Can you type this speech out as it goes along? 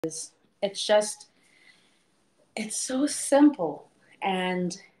it's just, it's so simple.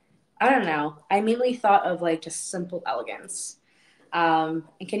 And I don't know, I immediately thought of like just simple elegance. And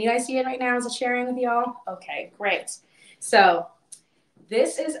can you guys see it right now as it's sharing with y'all? Okay, great. So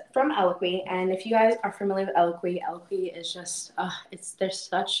this is from Eloquii, and if you guys are familiar with Eloquii, Eloquii is just, they're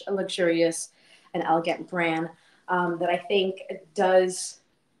such a luxurious and elegant brand that I think does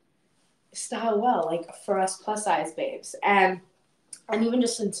style well, like for us plus size babes, and even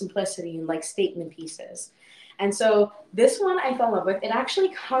just in simplicity and like statement pieces. And so this one I fell in love with. It actually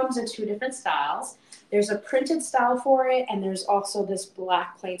comes in two different styles. There's a printed style for it, and there's also this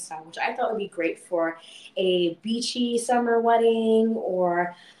black plain style, which I thought would be great for a beachy summer wedding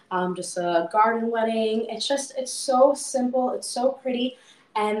or just a garden wedding. It's so simple, it's so pretty,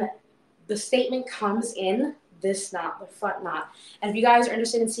 and the statement comes in this knot, the front knot. And if you guys are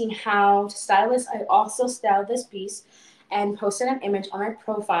interested in seeing how to style this, I also styled this piece and posted an image on my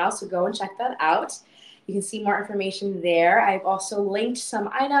profile, so go and check that out. You can see more information there. I've also linked some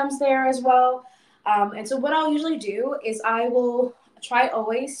items there as well. And so what I'll usually do is I will try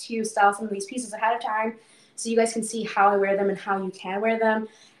always to style some of these pieces ahead of time so you guys can see how I wear them and how you can wear them,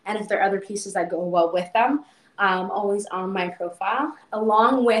 and if there are other pieces that go well with them. Always on my profile.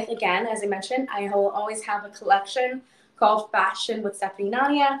 Along with, again, as I mentioned, I will always have a collection called Fashion with Stephanie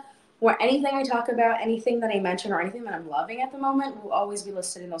Nadia, where anything I talk about, anything that I mention, or anything that I'm loving at the moment will always be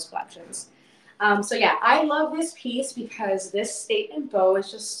listed in those collections. So yeah, I love this piece because this statement bow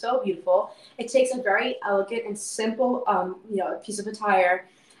is just so beautiful. It takes a very elegant and simple, piece of attire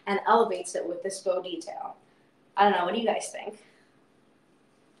and elevates it with this bow detail. I don't know, what do you guys think?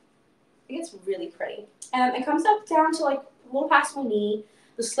 I think it's really pretty. And it comes up down to like a little past my knee.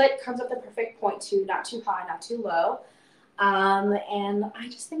 The slit comes up the perfect point too, not too high, not too low. And I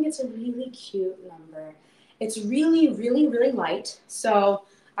just think it's a really cute number. It's really, really, really light. So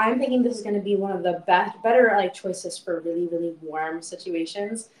I'm thinking this is going to be one of the better like choices for really, really warm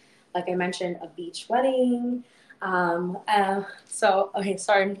situations. Like I mentioned, a beach wedding. Okay,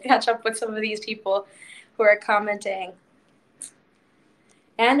 sorry, I'm going to catch up with some of these people who are commenting.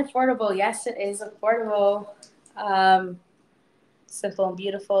 And affordable. Yes, it is affordable. Um, Simple and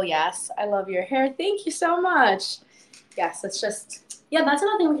beautiful. Yes, I love your hair. Thank you so much. Yes, it's just, yeah, that's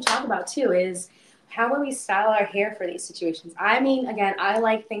another thing we can talk about too is how will we style our hair for these situations? I mean, again, I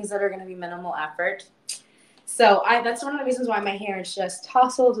like things that are going to be minimal effort. So that's one of the reasons why my hair is just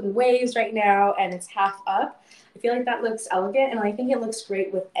tousled and waves right now and it's half up. I feel like that looks elegant, and I think it looks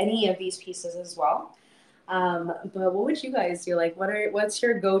great with any of these pieces as well. But what would you guys do? Like, what's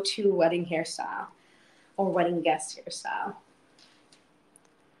your go-to wedding hairstyle or wedding guest hairstyle?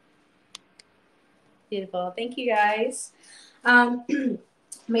 Beautiful. Thank you, guys. Um,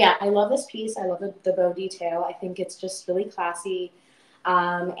 but yeah, I love this piece. I love the bow detail. I think it's just really classy.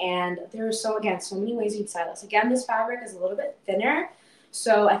 And there's so many ways you can style this. Again, this fabric is a little bit thinner.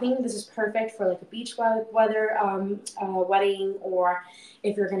 So I think this is perfect for like a beach weather wedding, or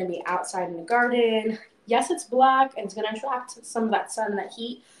if you're going to be outside in the garden. Yes, it's black and it's going to attract some of that sun and that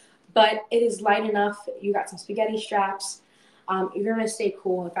heat, but it is light enough. You got some spaghetti straps. You're going to stay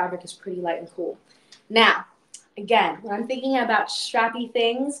cool, and the fabric is pretty light and cool. Now, again, when I'm thinking about strappy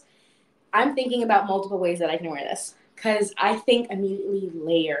things, I'm thinking about multiple ways that I can wear this because I think immediately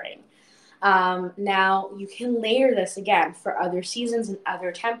layering. Now, you can layer this again for other seasons and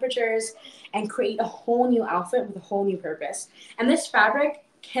other temperatures and create a whole new outfit with a whole new purpose. And this fabric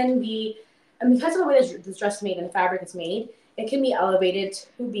can be, and because of the way this dress is made and the fabric is made, it can be elevated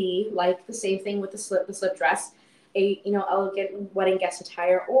to be like the same thing with the slip dress, a elegant wedding guest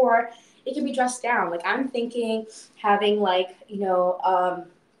attire, or it can be dressed down. Like I'm thinking having like a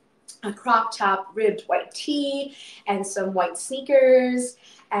crop top ribbed white tee and some white sneakers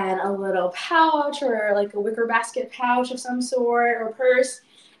and a little pouch or like a wicker basket pouch of some sort or purse,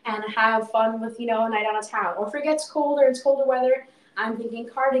 and have fun with a night on a town. Or if it gets colder, it's colder weather, I'm thinking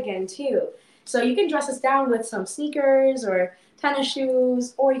cardigan too. So you can dress this down with some sneakers or tennis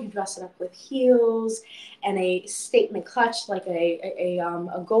shoes, or you can dress it up with heels and a statement clutch, like a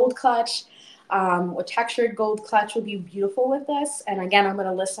gold clutch. A textured gold clutch would be beautiful with this. And again, I'm going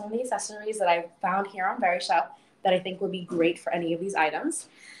to list some of the accessories that I found here on Verishop that I think would be great for any of these items.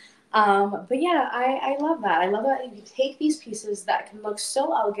 But yeah, I love that. I love that you take these pieces that can look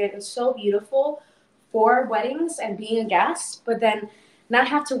so elegant and so beautiful for weddings and being a guest, but then not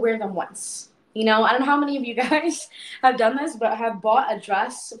have to wear them once. I don't know how many of you guys have done this, but have bought a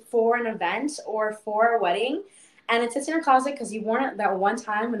dress for an event or for a wedding, and it sits in your closet because you worn it that one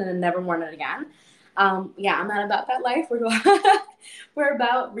time and then never worn it again. Yeah, I'm not about that life. We're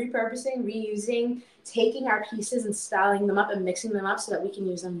about repurposing, reusing, taking our pieces and styling them up and mixing them up so that we can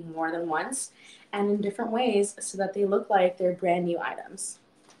use them more than once and in different ways so that they look like they're brand new items.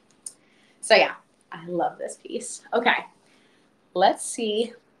 So yeah, I love this piece. Okay, let's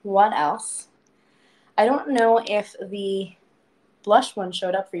see what else. I don't know if the blush one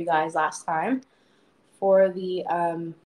showed up for you guys last time for the